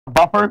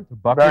buffer.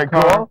 Very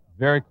cool.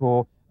 Very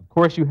cool. Of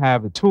course, you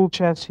have a tool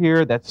chest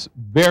here. That's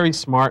very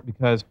smart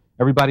because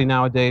everybody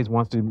nowadays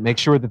wants to make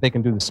sure that they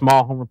can do the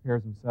small home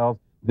repairs themselves.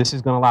 This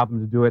is going to allow them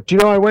to do it. Do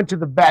you know, I went to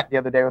the vet the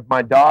other day with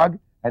my dog,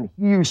 and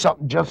he used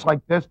something just like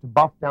this to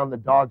buff down the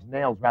dog's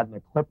nails rather than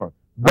a clipper.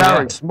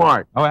 Very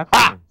smart. Oh,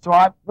 absolutely.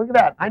 So look at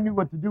that. I knew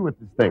what to do with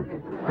this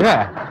thing.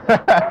 Yeah.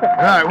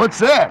 All right, what's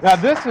this? Now,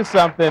 this is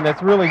something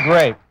that's really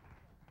great.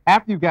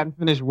 After you've gotten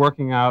finished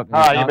working out,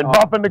 you've been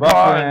bumping the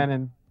car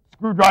and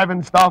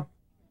screwdriving stuff.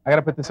 I got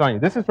to put this on you.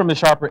 This is from the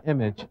Sharper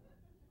Image.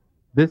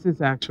 This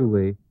is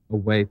actually a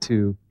way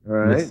to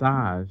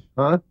massage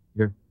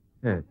your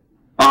head.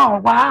 Oh,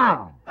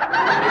 wow. Oh,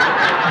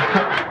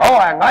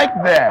 I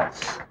like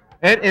this.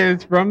 It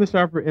is from the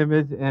Sharper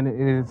Image, and it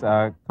is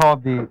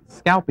called the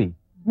Scalpy.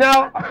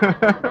 Now,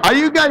 are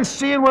you guys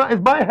seeing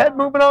is my head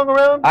moving all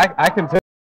around? I can tell.